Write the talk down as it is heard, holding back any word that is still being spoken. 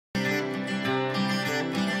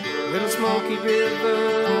Little Smoky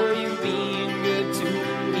River, you being good to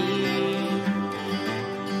me.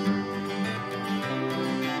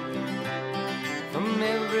 From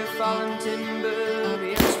every fallen timber,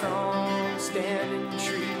 be a strong standing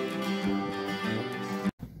tree.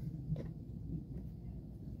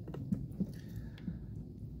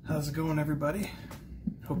 How's it going, everybody?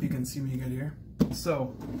 Hope you can see me good here.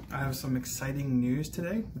 So, I have some exciting news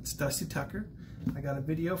today. It's Dusty Tucker. I got a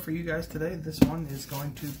video for you guys today. This one is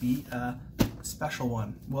going to be a special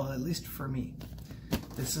one. Well, at least for me.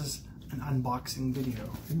 This is an unboxing video.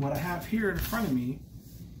 And what I have here in front of me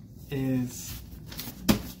is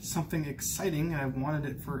something exciting. I've wanted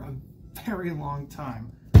it for a very long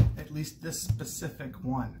time. At least this specific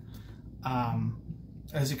one.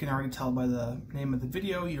 As you can already tell by the name of the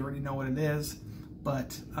video, you already know what it is.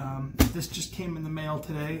 But this just came in the mail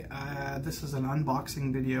today. This is an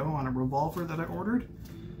unboxing video on a revolver that I ordered.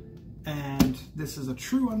 And this is a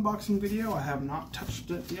true unboxing video. I have not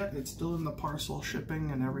touched it yet. It's still in the parcel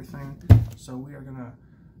shipping and everything. So we are gonna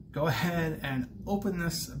go ahead and open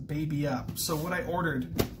this baby up. So what I ordered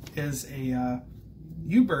is a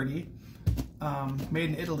Uberti, made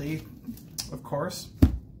in Italy, of course.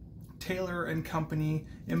 Taylor&co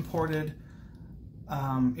imported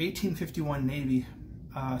 1851 Navy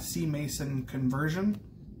Sea Mason conversion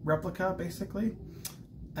replica, basically,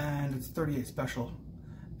 and it's 38 special,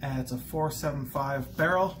 and it's a 475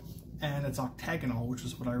 barrel, and it's octagonal, which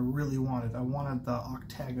is what I really wanted. I wanted the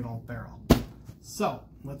octagonal barrel. So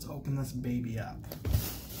let's open this baby up.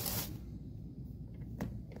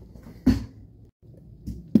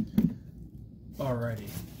 Alrighty,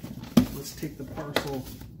 let's take the parcel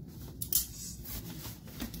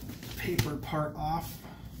paper part off.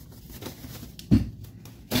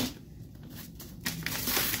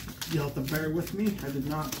 You'll have to bear with me. I did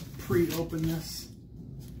not pre-open this.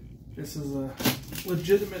 This is a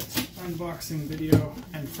legitimate unboxing video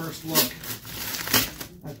and first look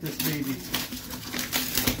at this baby.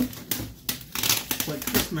 It's like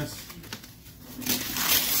Christmas.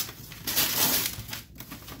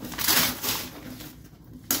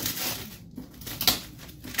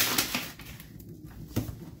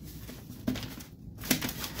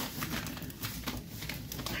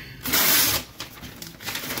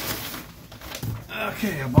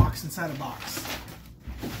 Okay, a box inside a box.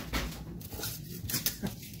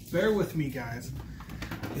 Bear with me, guys.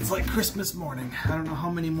 It's like Christmas morning. I don't know how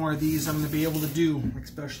many more of these I'm going to be able to do,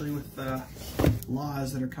 especially with the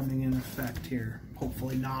laws that are coming in effect here.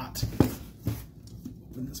 Hopefully not.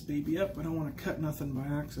 Open this baby up. I don't want to cut nothing by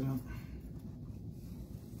accident.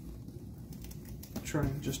 I'm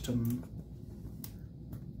trying just to...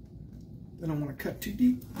 I don't want to cut too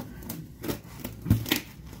deep.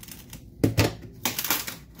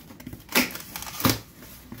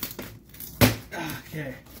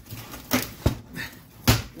 Okay,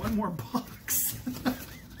 one more box.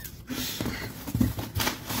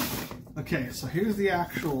 Okay, so here's the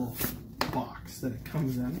actual box that it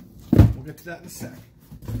comes in. We'll get to that in a sec.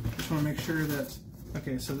 Just want to make sure that,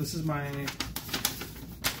 okay, so this is my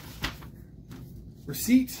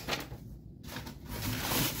receipt.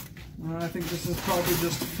 I think this is probably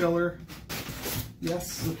just filler.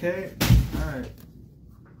 Yes, okay, all right.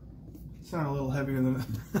 Sound a little heavier than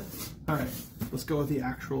all right. Let's go with the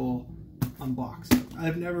actual unboxing.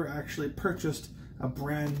 I've never actually purchased a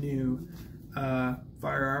brand new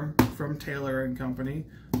firearm from Taylor&co,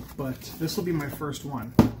 but this will be my first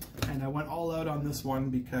one. And I went all out on this one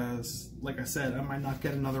because, like I said, I might not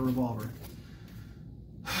get another revolver.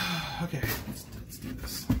 Okay, let's do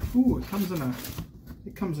this. Ooh, it comes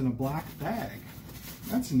in a black bag.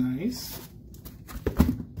 That's nice.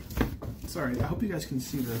 Sorry, I hope you guys can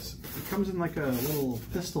see this. It comes in like a little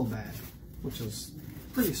pistol bag, which is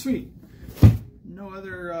pretty sweet. No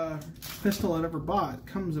other pistol I've ever bought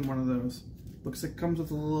comes in one of those. Looks like it comes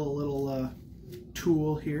with a little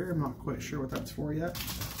tool here. I'm not quite sure what that's for yet.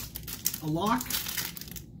 A lock.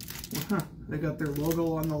 They got their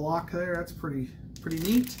logo on the lock there. That's pretty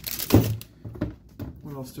neat.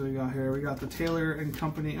 What else do we got here? We got the Taylor&co.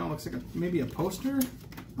 Oh, looks like maybe a poster.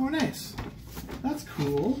 Oh, nice. That's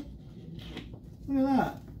cool. Look at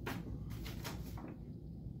that.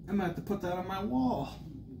 I might have to put that on my wall.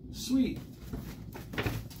 Sweet.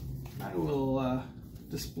 I will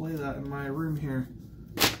display that in my room here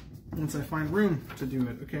once I find room to do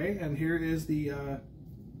it. Okay, and here is the,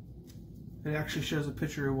 it actually shows a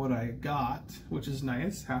picture of what I got, which is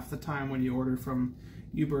nice. Half the time when you order from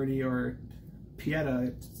Uberti or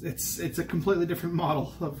Pieta, it's a completely different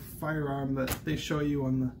model of firearm that they show you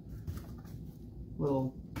on the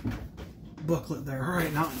little booklet there. All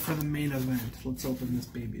right, now for the main event. Let's open this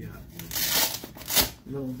baby up.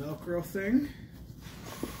 little Velcro thing.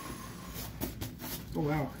 Oh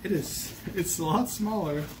wow, it's a lot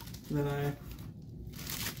smaller than I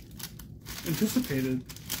anticipated.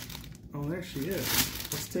 Oh, there she is.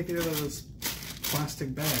 Let's take it out of this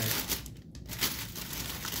plastic bag.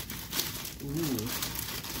 Ooh.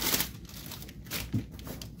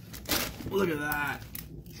 Look at that.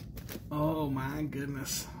 Oh my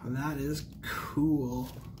goodness. That is cool.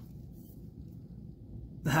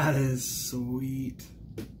 That is sweet.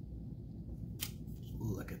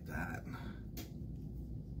 Look at that.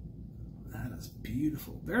 That is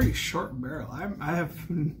beautiful. Very short barrel. I have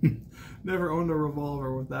never owned a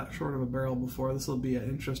revolver with that short of a barrel before. This will be an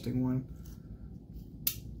interesting one.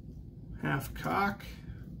 Half cock.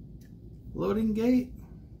 Loading gate.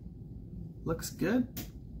 Looks good.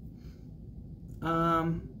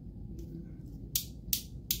 Oh,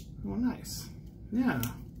 nice. Yeah.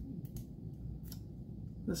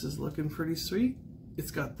 This is looking pretty sweet.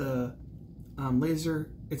 It's got the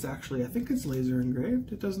laser. It's actually, I think it's laser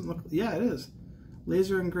engraved. It doesn't look, yeah, it is.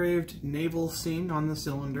 Laser engraved naval scene on the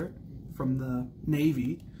cylinder from the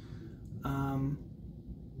Navy. On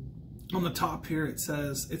the top here it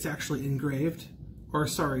says it's actually engraved, or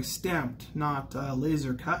sorry, stamped, not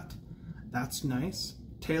laser cut. That's nice.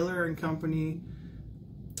 Taylor and Company,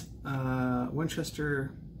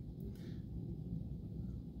 Winchester,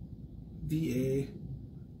 VA,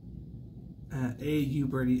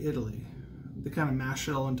 Uberti, Italy. They kind of mash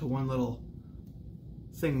it all into one little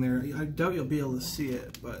thing there. I doubt you'll be able to see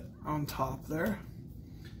it, but on top there,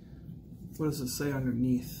 what does it say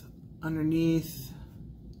underneath? Underneath,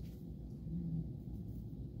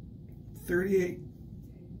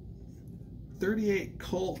 38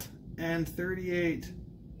 Colt and 38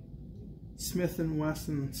 Smith &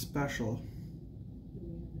 Wesson Special.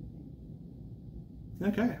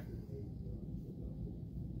 Okay.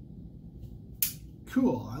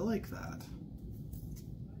 Cool, I like that.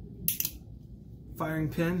 Firing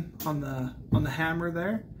pin on the hammer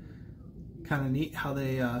there. Kind of neat how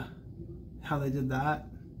they did that.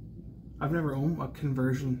 I've never owned a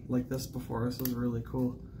conversion like this before. This is really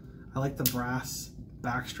cool. I like the brass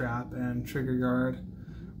backstrap and trigger guard.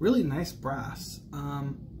 Really nice brass.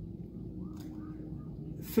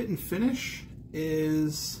 Fit and finish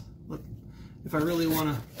is, look, if I really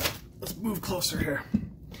want to, let's move closer here.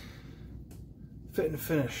 Fit and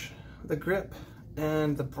finish. The grip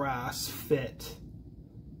and the brass fit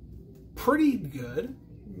pretty good.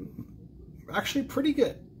 Actually pretty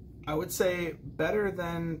good. I would say better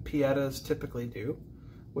than Piettas typically do,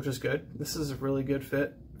 which is good. This is a really good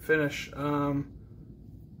finish.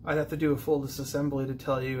 I'd have to do a full disassembly to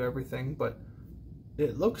tell you everything, but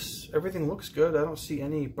everything looks good. I don't see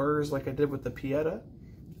any burrs like I did with the Pietta.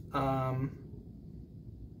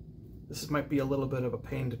 This might be a little bit of a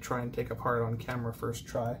pain to try and take apart on camera first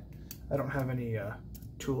try. I don't have any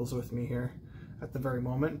tools with me here at the very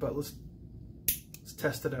moment, but let's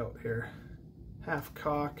test it out here. Half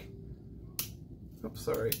cock. Oops,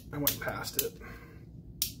 sorry, I went past it.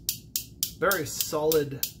 Very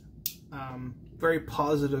solid, very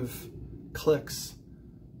positive clicks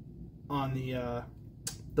on the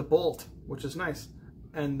bolt, which is nice,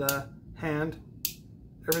 and the hand.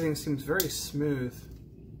 Everything seems very smooth.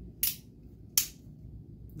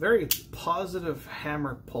 Very positive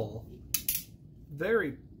hammer pull.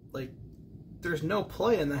 Very, like, there's no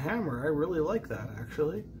play in the hammer. I really like that,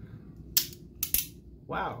 actually.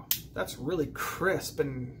 Wow, that's really crisp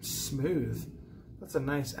and smooth. That's a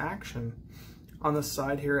nice action. On the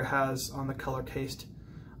side here it has, on the color taste,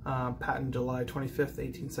 patent July 25th,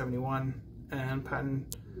 1871, and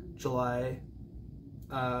patent July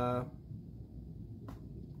 2nd?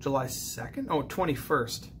 Oh,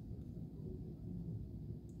 21st.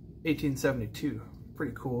 1872.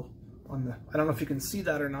 Pretty cool. I don't know if you can see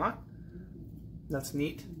that or not. That's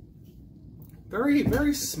neat. Very,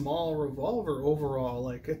 very small revolver overall.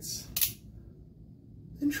 Like, it's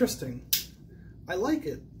interesting. I like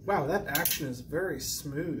it. Wow, that action is very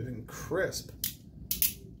smooth and crisp.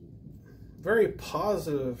 Very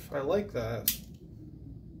positive. I like that.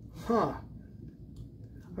 Huh.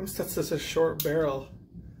 That's such a short barrel.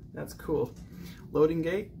 That's cool. Loading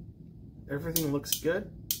gate. Everything looks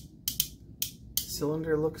good.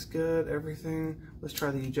 Cylinder looks good. Everything. Let's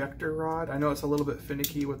try the ejector rod. I know it's a little bit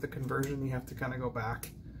finicky with the conversion. You have to kind of go back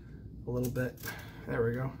a little bit. There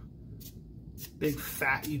we go. Big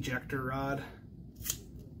fat ejector rod.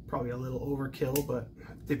 Probably a little overkill, but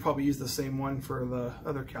they probably use the same one for the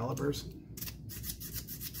other calibers.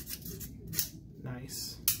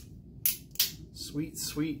 Nice. Sweet,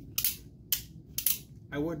 sweet.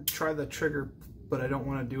 I would try the trigger, but I don't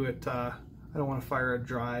want to do it, I don't want to fire it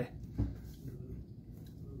dry.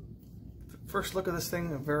 first look at this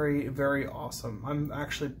thing, very, very awesome. I'm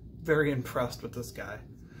actually very impressed with this guy.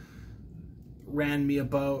 Ran me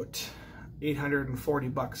about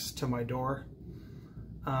 $840 to my door.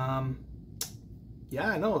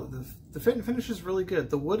 Yeah, no, the fit and finish is really good.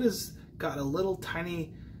 The wood has got a little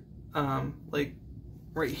tiny, like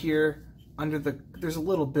right here under there's a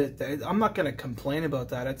little bit there. I'm not gonna complain about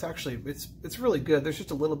that. It's actually, it's really good. There's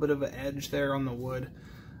just a little bit of an edge there on the wood,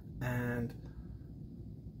 and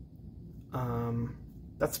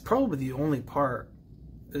that's probably the only part,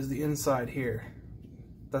 is the inside here.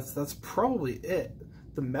 That's probably it.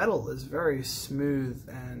 The metal is very smooth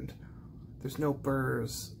and there's no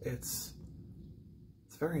burrs. It's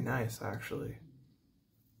very nice, actually.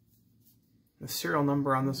 The serial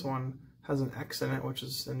number on this one has an X in it, which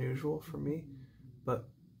is unusual for me, but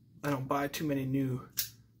I don't buy too many new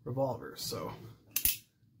revolvers, so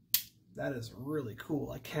that is really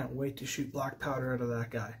cool. I can't wait to shoot black powder out of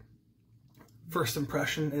that guy. First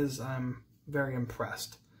impression is I'm very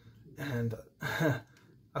impressed, and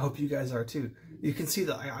I hope you guys are too. You can see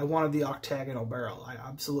that I wanted the octagonal barrel. I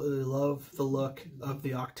absolutely love the look of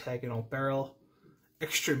the octagonal barrel.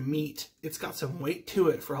 Extra meat. It's got some weight to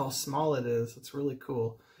it for how small it is. It's really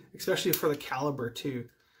cool, especially for the caliber too.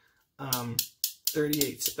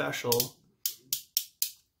 38 special.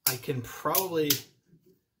 I can probably,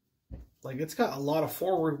 like, it's got a lot of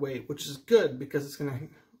forward weight, which is good because it's gonna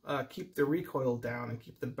keep the recoil down and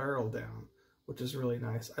keep the barrel down, which is really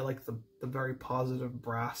nice. I like the very positive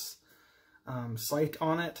brass sight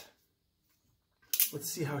on it. Let's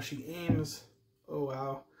see how she aims. Oh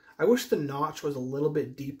wow. I wish the notch was a little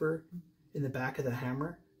bit deeper in the back of the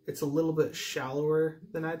hammer. It's a little bit shallower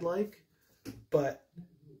than I'd like, but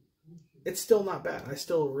it's still not bad. I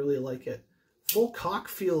still really like it. Full cock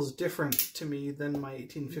feels different to me than my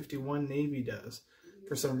 1851 Navy does.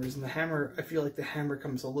 For some reason, the hammer, I feel like the hammer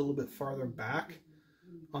comes a little bit farther back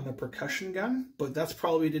on the percussion gun, but that's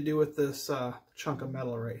probably to do with this chunk of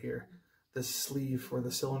metal right here, this sleeve where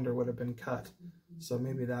the cylinder would have been cut. So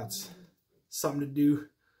maybe that's something to do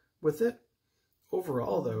with it.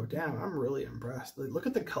 Overall though, damn, I'm really impressed. Like, look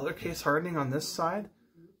at the color case hardening on this side,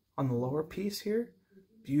 on the lower piece here.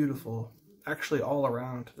 Beautiful. Actually, all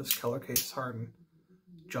around, this color case harden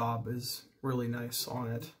job is really nice on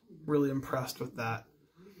it. Really impressed with that.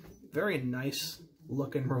 Very nice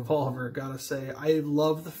looking revolver, gotta say. I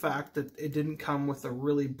love the fact that it didn't come with a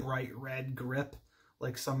really bright red grip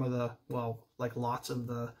like some of the, well, like lots of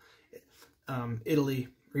the Italy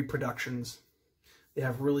reproductions. They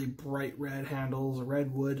have really bright red handles,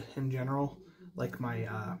 red wood in general, like my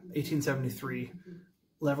 1873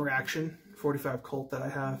 lever action 45 Colt that I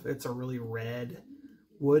have. It's a really red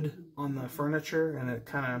wood on the furniture, and it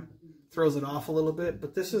kind of throws it off a little bit,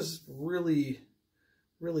 but this is really,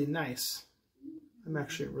 really nice. I'm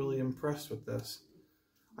actually really impressed with this.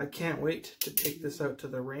 I can't wait to take this out to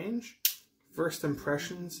the range. First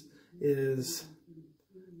impressions is,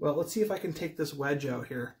 well, let's see if I can take this wedge out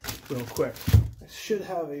here real quick. I should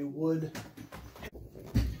have a wood.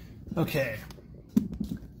 Okay,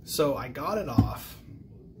 so I got it off.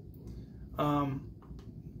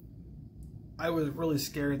 I was really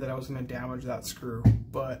scared that I was going to damage that screw,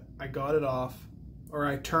 but I got it off, or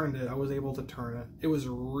I turned it. I was able to turn it. It was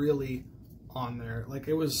really on there. Like,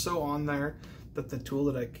 it was so on there that the tool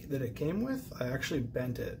that it came with, I actually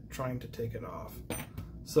bent it trying to take it off.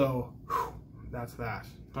 So whew, that's that.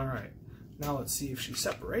 All right, now let's see if she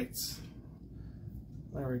separates.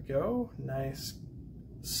 There we go. Nice,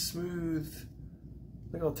 smooth.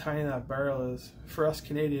 Look how tiny that barrel is. For us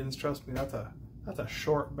Canadians, trust me, that's a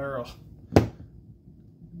short barrel.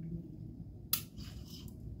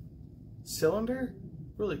 Cylinder,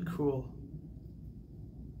 really cool.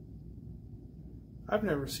 I've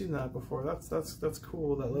never seen that before. That's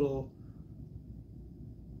cool. That little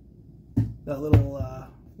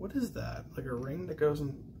what is that? Like a ring that goes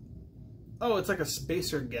in? Oh, it's like a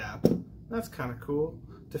spacer gap. That's kind of cool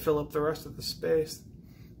to fill up the rest of the space.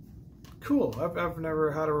 Cool. I've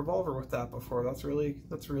never had a revolver with that before. That's really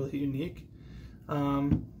unique.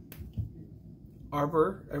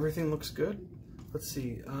 Arbor, everything looks good. Let's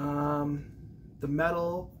see. The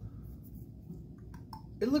metal.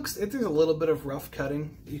 There's a little bit of rough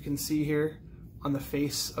cutting you can see here on the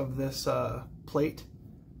face of this plate.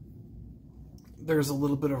 There's a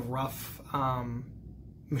little bit of rough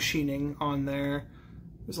machining on there.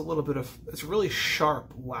 There's a little bit of, it's really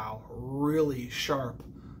sharp. Wow, really sharp.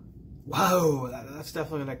 Wow, that's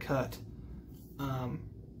definitely gonna cut.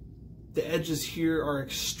 The edges here are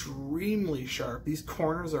extremely sharp. These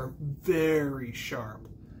corners are very sharp.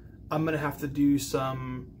 I'm gonna have to do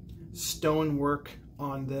some stone work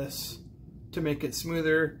on this to make it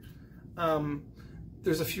smoother.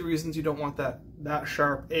 There's a few reasons you don't want that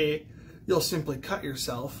sharp. A, you'll simply cut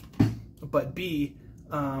yourself, but B,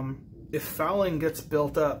 if fouling gets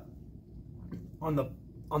built up on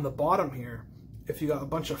the bottom here, if you got a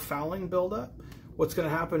bunch of fouling buildup, what's going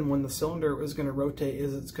to happen when the cylinder is going to rotate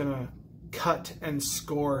is it's going to cut and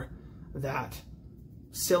score that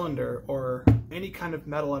cylinder or any kind of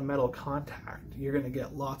metal on metal contact. You're going to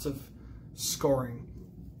get lots of scoring.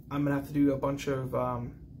 I'm going to have to do a bunch of, I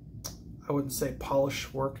wouldn't say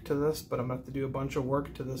polish work to this, but I'm going to have to do a bunch of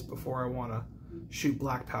work to this before I want to shoot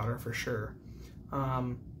black powder for sure.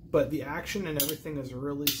 But the action and everything is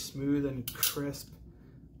really smooth and crisp.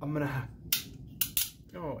 I'm going to,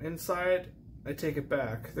 oh, inside, I take it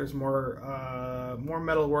back. There's more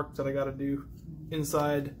metal work that I got to do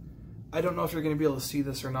inside. I don't know if you're going to be able to see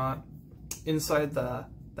this or not. Inside the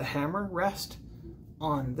hammer rest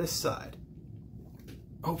on this side.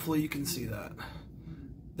 Hopefully you can see that.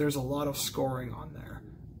 There's a lot of scoring on there.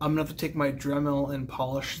 I'm going to have to take my Dremel and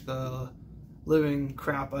polish the living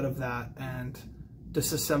crap out of that and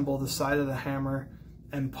disassemble the side of the hammer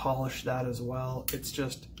and polish that as well. It's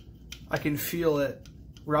just, I can feel it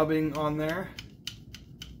rubbing on there,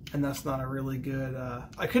 and that's not a really good,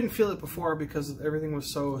 I couldn't feel it before because everything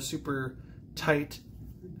was so super tight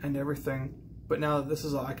and everything, but now that this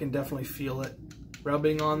is, I can definitely feel it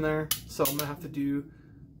rubbing on there, so I'm gonna have to do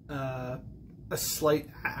a slight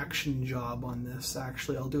action job on this.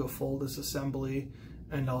 Actually, I'll do a full disassembly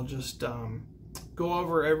and I'll just go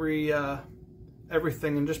over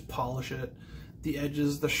everything and just polish it. The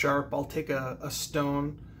edges, the sharp, I'll take a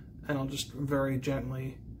stone and I'll just very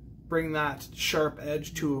gently bring that sharp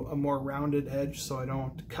edge to a more rounded edge so I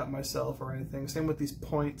don't cut myself or anything. Same with these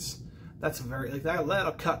points. That's very, like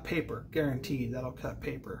that'll cut paper, guaranteed, that'll cut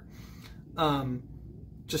paper.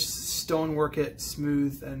 Just stonework it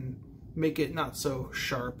smooth and make it not so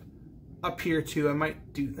sharp. Up here too, I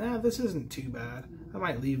might do, this isn't too bad. I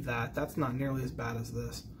might leave that. That's not nearly as bad as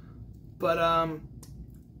this. But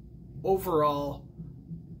overall,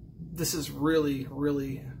 this is really,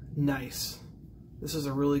 really nice. This is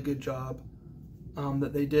a really good job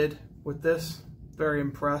that they did with this. Very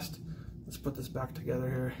impressed. Let's put this back together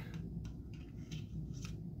here.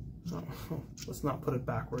 Oh, let's not put it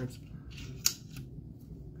backwards.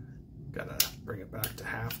 Gotta bring it back to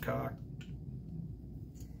half cock.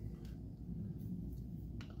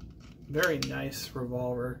 Very nice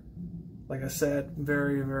revolver. Like I said,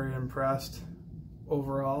 very, very impressed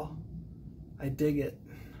overall. I dig it.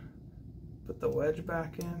 Put the wedge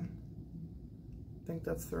back in. I think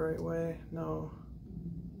that's the right way. No.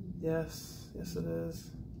 Yes. Yes, it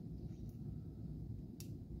is.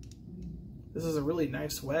 This is a really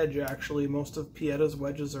nice wedge, actually. Most of Pietta's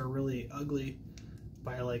wedges are really ugly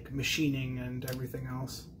by like machining and everything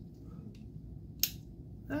else.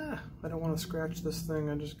 I don't want to scratch this thing.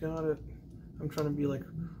 I just got it. I'm trying to be like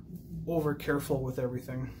over careful with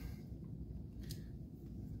everything.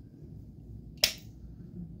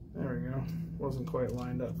 There we go. Wasn't quite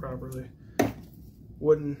lined up properly.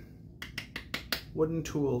 Wooden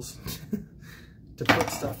tools to put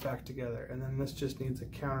stuff back together. And then this just needs a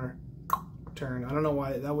counter turn. I don't know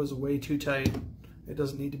why that was way too tight. It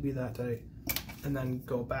doesn't need to be that tight. And then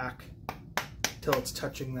go back till it's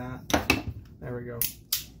touching that. There we go.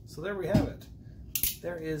 So there we have it.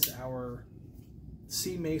 There is our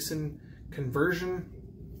C Mason conversion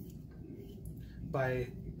by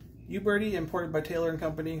Uberti, imported by Taylor &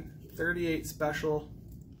 Company, 38 special,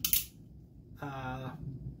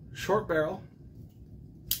 short barrel,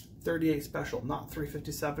 38 special, not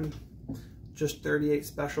 357, just 38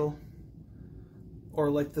 special, or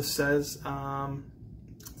like this says,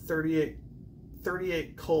 38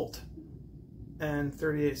 Colt and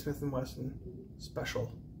 38 Smith & Wesson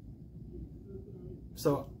special.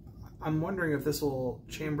 So I'm wondering if this will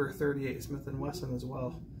chamber 38 Smith & Wesson as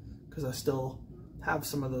well, because I still have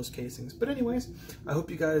some of those casings. But anyways, I hope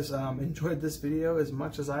you guys enjoyed this video as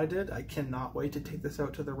much as I did. I cannot wait to take this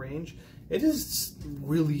out to the range. It is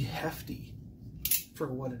really hefty for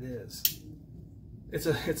what it is. It's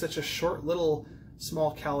such a short little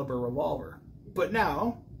small caliber revolver. But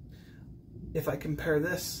now, if I compare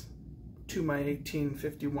this to my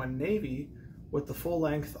 1851 Navy with the full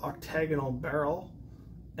length octagonal barrel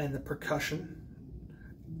and the percussion,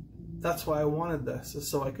 that's why I wanted this, is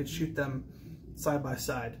so I could shoot them side by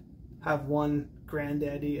side, have one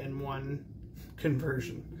granddaddy and one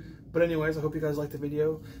conversion. But anyways, I hope you guys liked the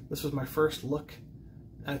video. This was my first look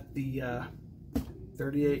at the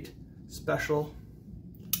 38 special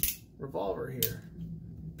revolver here.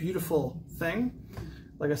 Beautiful thing.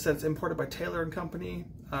 Like I said, it's imported by Taylor & Company,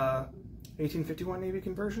 1851 Navy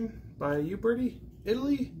conversion by Uberti,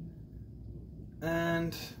 Italy.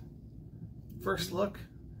 And first look,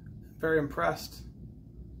 very impressed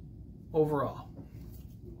overall.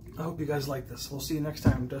 I hope you guys like this. We'll see you next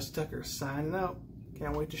time. Dusty Tucker signing out.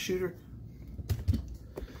 Can't wait to shoot her.